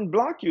 he wouldn't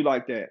block you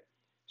like that.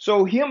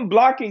 So him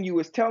blocking you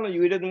is telling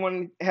you he doesn't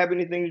want to have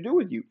anything to do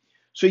with you.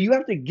 So you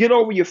have to get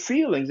over your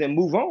feelings and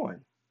move on.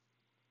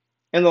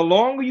 And the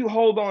longer you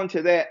hold on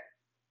to that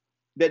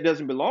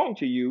doesn't belong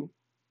to you,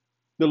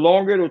 the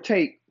longer it'll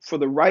take for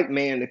the right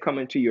man to come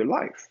into your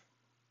life.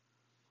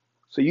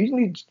 So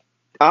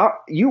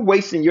you're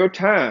wasting your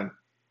time.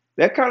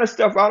 That kind of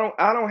stuff I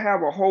don't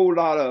have a whole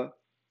lot of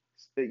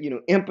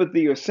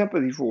empathy or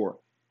sympathy for.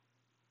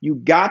 You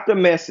got the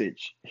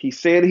message. He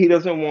said he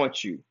doesn't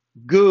want you.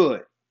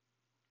 Good.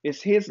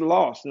 It's his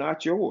loss,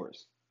 not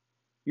yours.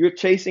 You're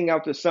chasing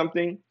after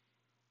something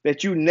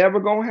that you never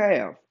gonna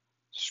have.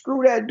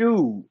 Screw that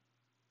dude.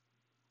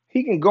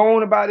 He can go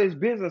on about his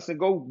business and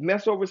go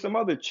mess over some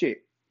other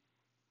chick.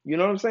 You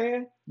know what I'm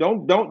saying?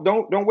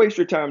 Don't waste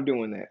your time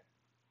doing that.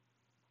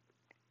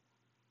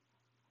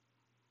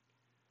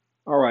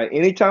 All right.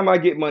 Anytime I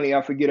get money,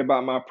 I forget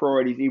about my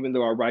priorities, even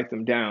though I write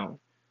them down.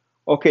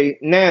 Okay,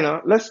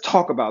 Nana, let's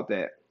talk about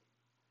that.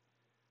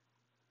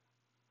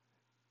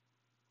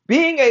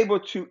 Being able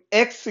to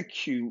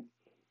execute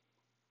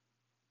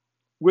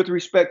with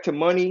respect to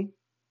money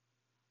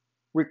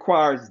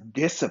requires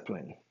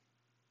discipline.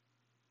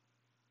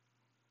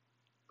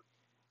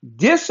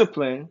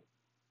 Discipline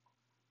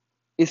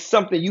is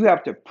something you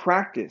have to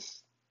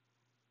practice.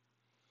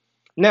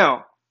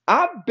 Now,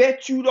 I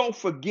bet you don't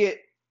forget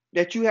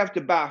that you have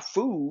to buy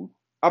food.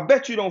 I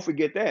bet you don't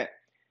forget that.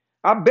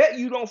 I bet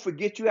you don't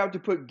forget you have to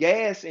put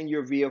gas in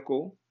your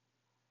vehicle.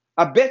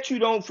 I bet you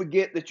don't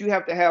forget that you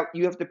have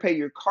to pay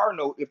your car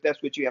note if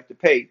that's what you have to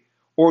pay,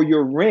 or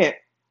your rent,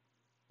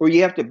 or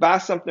you have to buy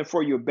something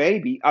for your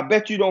baby. I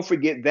bet you don't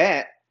forget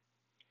that.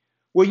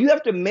 Well, you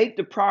have to make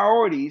the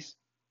priorities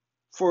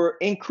for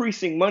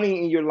increasing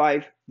money in your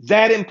life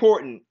that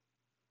important.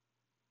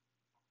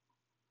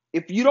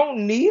 If you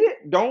don't need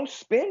it, don't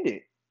spend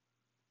it.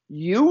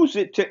 Use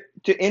it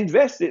to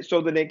invest it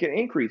so that it can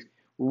increase.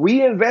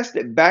 Reinvest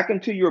it back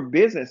into your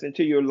business,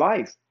 into your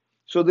life,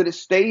 so that it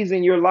stays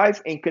in your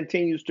life and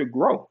continues to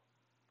grow.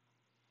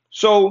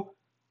 So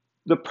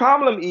the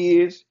problem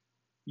is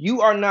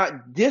you are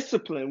not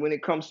disciplined when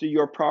it comes to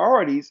your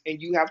priorities,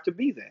 and you have to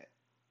be that.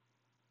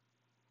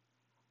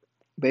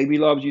 Baby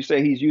loves you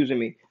say he's using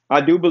me.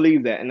 I do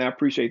believe that, and I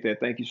appreciate that.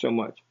 Thank you so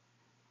much.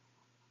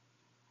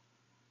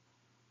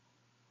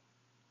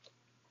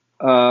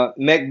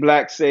 Meg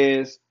Black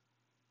says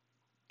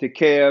to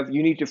Kev,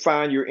 you need to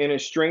find your inner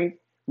strength,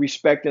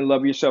 respect, and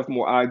love yourself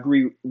more. I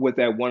agree with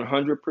that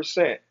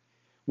 100%.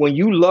 When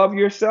you love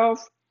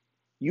yourself,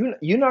 you're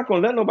not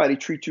going to let nobody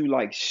treat you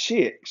like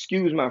shit.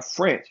 Excuse my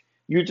French.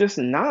 You're just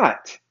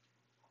not.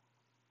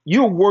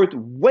 You're worth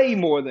way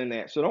more than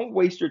that. So don't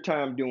waste your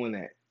time doing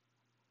that.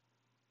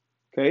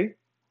 Okay?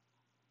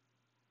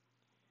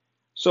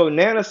 So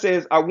Nana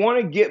says, I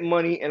want to get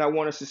money and I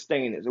want to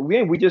sustain this.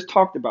 Again, we just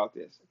talked about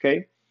this.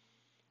 Okay?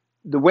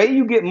 The way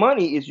you get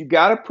money is you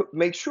got to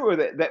make sure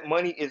that that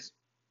money is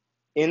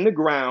in the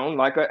ground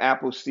like an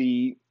apple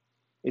seed.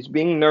 It's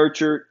being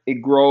nurtured,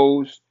 it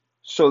grows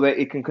so that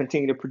it can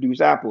continue to produce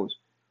apples.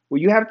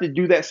 Well, you have to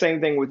do that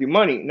same thing with your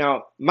money.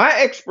 Now, my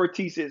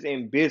expertise is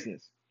in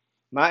business.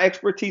 My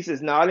expertise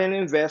is not in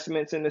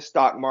investments in the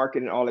stock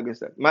market and all that good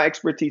stuff. My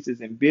expertise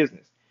is in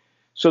business.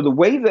 So the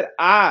way that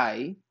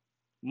I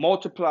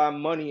multiply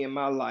money in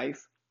my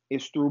life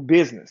is through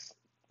business.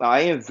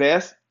 I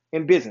invest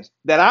in business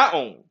that I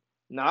own,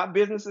 not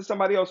business that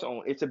somebody else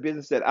owns. It's a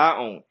business that I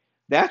own.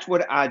 That's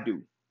what I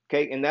do.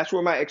 Okay. And that's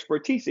where my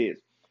expertise is.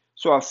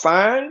 So I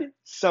find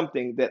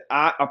something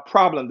a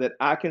problem that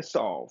I can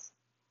solve.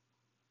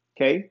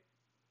 Okay.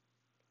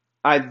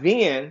 I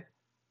then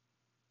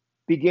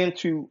begin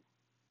to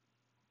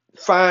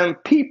find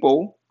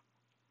people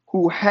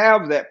who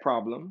have that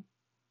problem.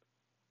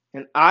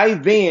 And I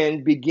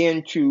then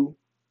begin to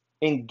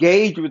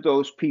engage with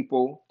those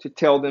people to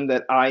tell them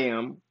that I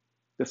am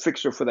the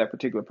fixer for that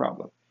particular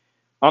problem.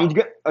 I'm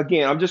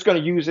just going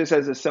to use this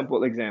as a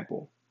simple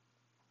example.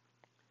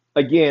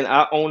 Again,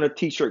 I own a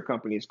t-shirt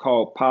company. It's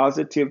called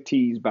Positive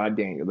Tees by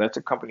Daniel. That's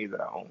a company that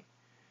I own.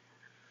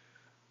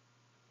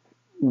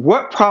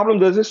 What problem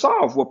does it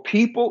solve? Well,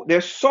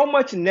 there's so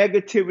much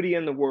negativity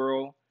in the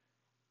world.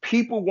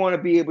 People want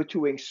to be able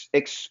to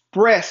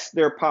express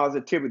their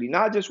positivity,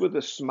 not just with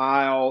a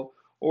smile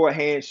or a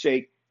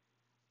handshake.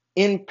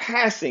 In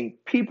passing,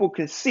 people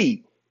can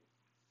see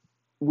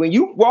when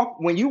you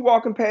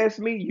walking past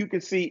me, you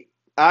can see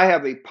I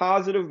have a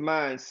positive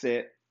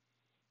mindset,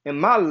 and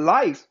my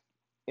life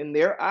in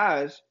their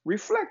eyes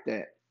reflect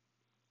that.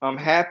 I'm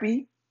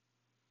happy.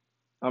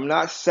 I'm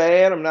not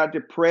sad. I'm not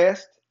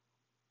depressed.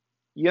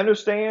 You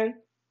understand?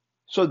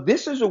 So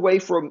this is a way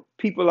for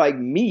people like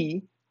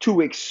me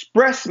to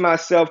express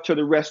myself to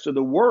the rest of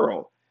the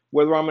world,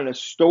 whether I'm in a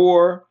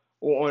store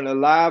or on a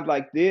live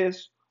like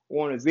this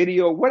or on a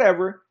video,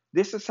 whatever.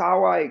 This is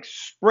how I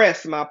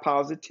express my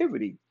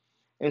positivity.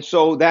 And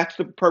so that's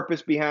the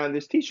purpose behind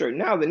this t-shirt.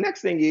 Now, the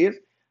next thing is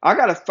I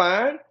got to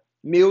find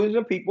millions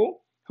of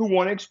people who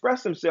want to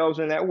express themselves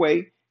in that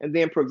way and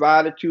then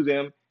provide it to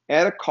them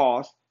at a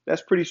cost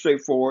that's pretty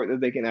straightforward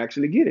that they can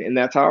actually get it. And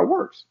that's how it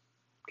works.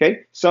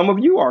 Okay. Some of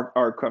you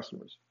are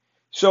customers.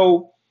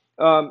 So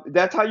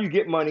that's how you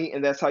get money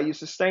and that's how you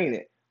sustain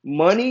it.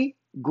 Money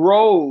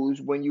grows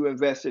when you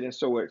invest it and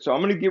sow it. So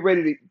I'm going to get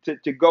ready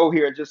to go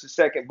here in just a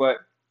second, but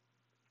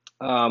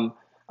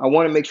I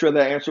want to make sure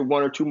that I answer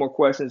one or two more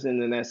questions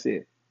and then that's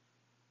it.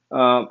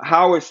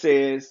 Howard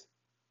says,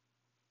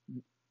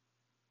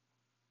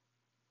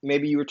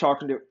 maybe you were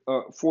talking to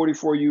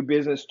 44U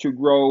business to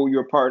grow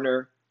your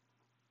partner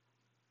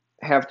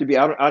have to be,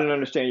 I don't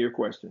understand your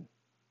question.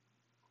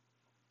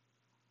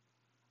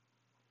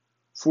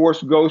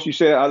 Force Ghost, you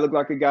said I look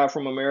like a guy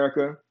from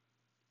America.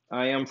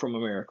 I am from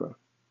America.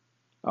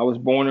 I was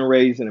born and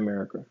raised in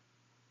America.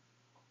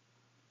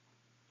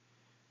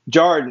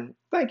 Jordan,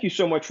 thank you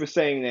so much for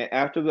saying that.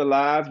 After the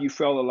live, you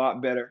felt a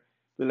lot better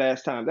the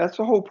last time. That's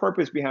the whole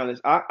purpose behind this.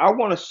 I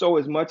want to sow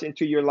as much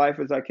into your life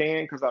as I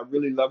can because I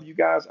really love you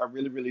guys. I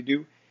really, really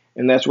do.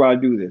 And that's why I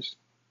do this.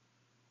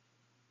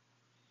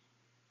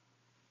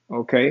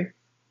 Okay.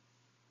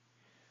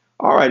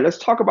 All right. Let's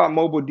talk about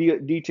mobile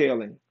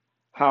detailing.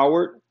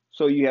 Howard,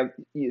 so you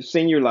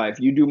senior life,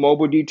 you do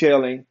mobile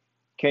detailing.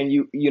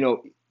 Can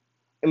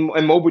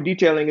and mobile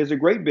detailing is a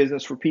great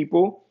business for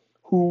people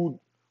who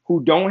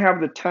don't have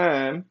the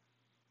time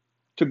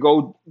to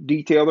go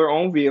detail their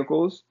own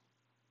vehicles.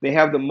 They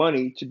have the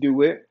money to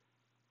do it.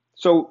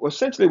 So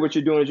essentially what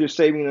you're doing is you're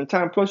saving them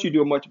time. Plus you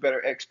do a much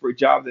better expert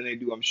job than they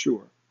do, I'm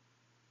sure.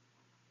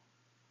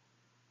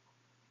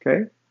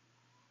 Okay.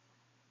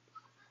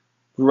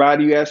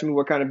 Variety, you asked me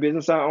what kind of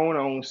business I own.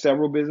 I own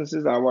several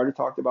businesses. I already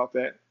talked about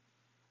that.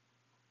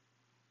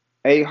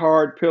 A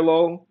Hard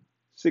Pillow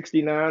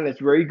 69. That's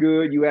very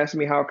good. You asked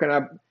me how can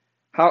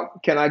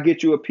I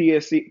get you a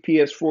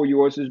PS4?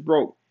 Yours is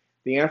broke.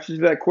 The answer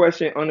to that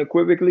question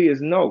unequivocally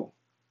is no.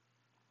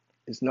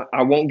 It's not.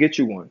 I won't get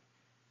you one.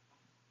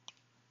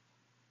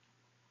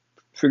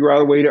 Figure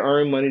out a way to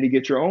earn money to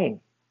get your own.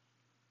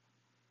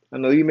 I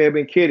know you may have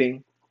been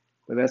kidding,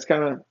 but that's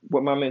kind of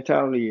what my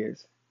mentality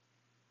is.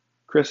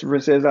 Christopher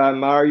says, I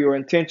admire your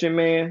intention,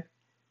 man.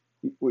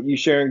 You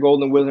sharing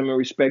golden wisdom and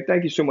respect.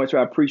 Thank you so much.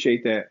 I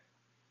appreciate that.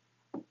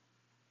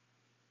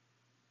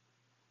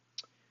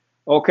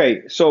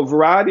 Okay, so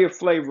variety of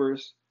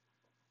flavors.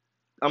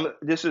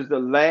 This is the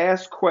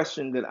last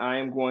question that I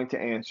am going to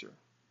answer.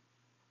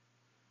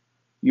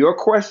 Your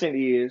question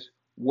is,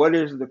 what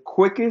is the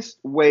quickest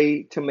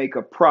way to make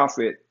a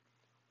profit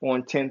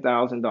on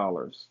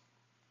 $10,000?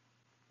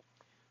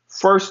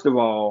 First of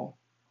all,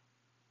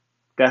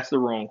 that's the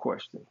wrong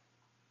question.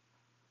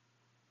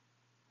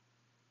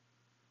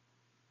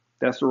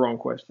 That's the wrong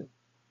question.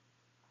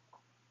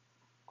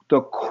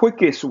 The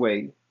quickest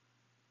way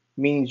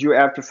means you're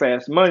after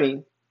fast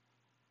money,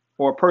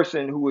 or a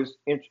person who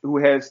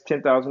has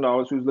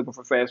 $10,000 who's looking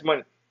for fast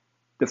money.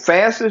 The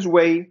fastest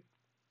way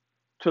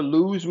to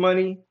lose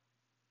money,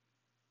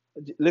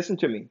 listen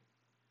to me.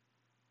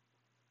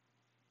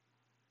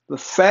 The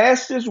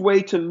fastest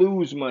way to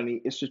lose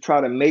money is to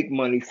try to make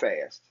money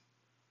fast.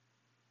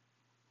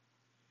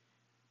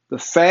 The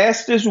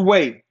fastest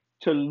way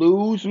to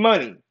lose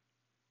money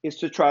is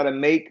to try to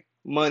make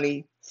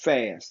money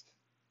fast.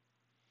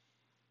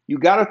 You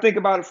got to think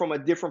about it from a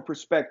different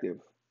perspective.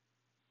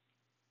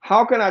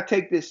 How can I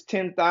take this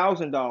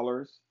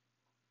 $10,000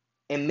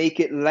 and make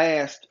it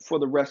last for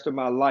the rest of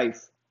my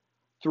life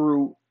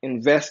through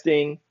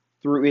investing,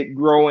 through it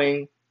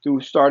growing,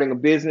 through starting a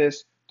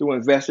business, through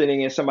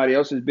investing in somebody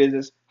else's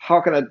business?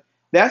 How can I?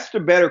 That's the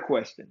better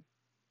question.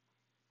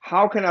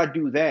 How can I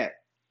do that?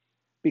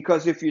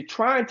 Because if you're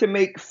trying to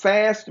make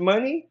fast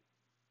money,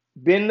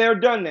 been there,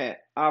 done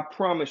that, I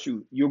promise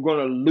you, you're going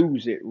to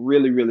lose it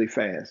really, really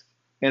fast.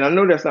 And I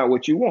know that's not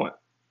what you want.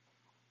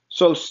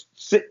 So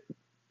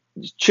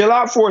chill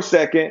out for a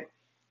second.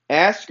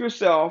 Ask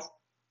yourself,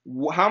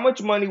 how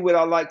much money would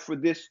I like for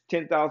this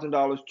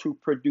 $10,000 to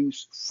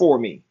produce for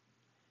me?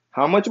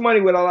 How much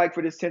money would I like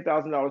for this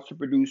 $10,000 to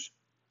produce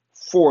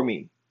for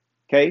me?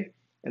 Okay.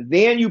 And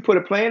then you put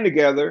a plan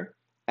together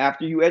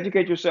after you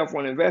educate yourself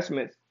on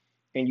investments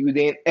and you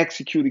then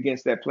execute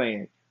against that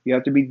plan. You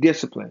have to be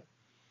disciplined.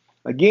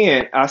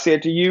 Again, I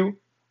said to you,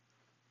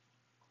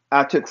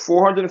 I took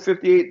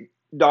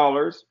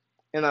 $458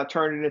 and I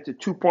turned it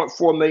into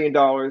 $2.4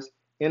 million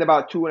in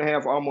about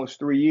 2.5, almost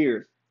 3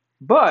 years.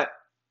 But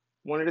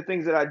one of the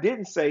things that I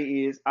didn't say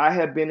is I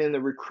have been in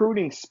the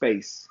recruiting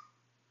space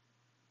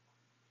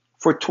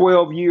for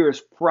 12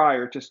 years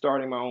prior to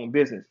starting my own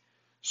business.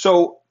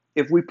 So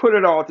if we put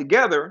it all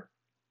together,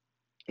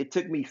 it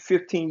took me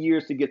 15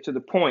 years to get to the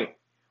point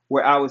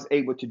where I was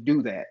able to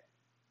do that.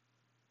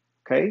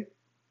 Okay?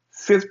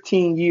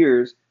 15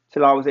 years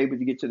till I was able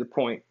to get to the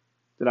point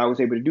that I was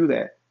able to do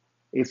that.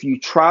 If you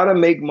try to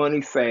make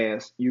money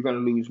fast, you're going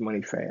to lose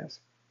money fast.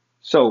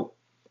 So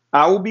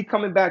I will be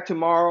coming back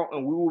tomorrow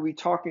and we will be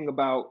talking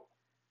about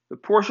the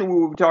portion we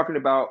will be talking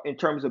about in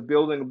terms of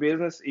building a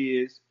business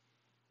is,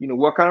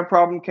 what kind of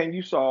problem can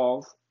you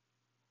solve?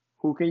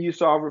 Who can you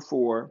solve it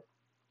for?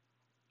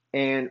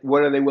 And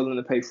what are they willing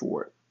to pay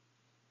for it?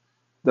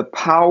 The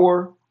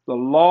power, the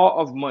law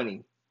of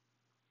money,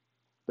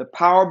 the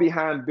power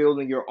behind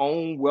building your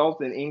own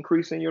wealth and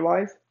increase in your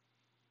life.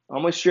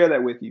 I'm going to share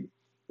that with you.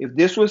 If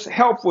this was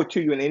helpful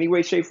to you in any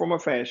way, shape, form, or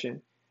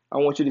fashion, I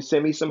want you to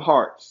send me some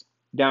hearts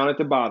down at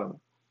the bottom.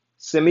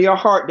 Send me a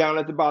heart down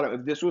at the bottom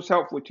if this was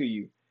helpful to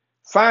you.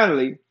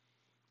 Finally,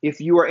 if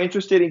you are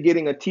interested in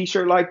getting a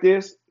t-shirt like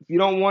this, if you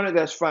don't want it,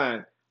 that's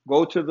fine.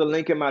 Go to the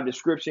link in my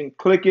description,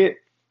 click it,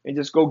 and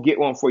just go get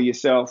one for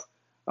yourself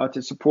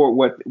to support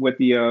what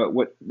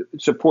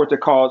support the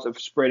cause of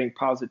spreading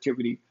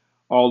positivity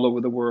all over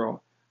the world.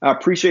 I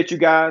appreciate you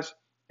guys,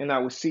 and I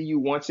will see you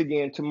once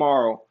again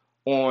tomorrow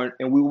and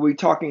we will be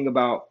talking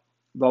about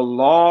the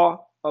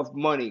law of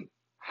money,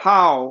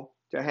 how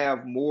to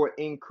have more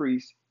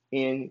increase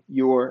in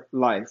your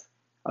life.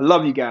 I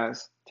love you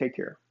guys. Take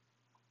care.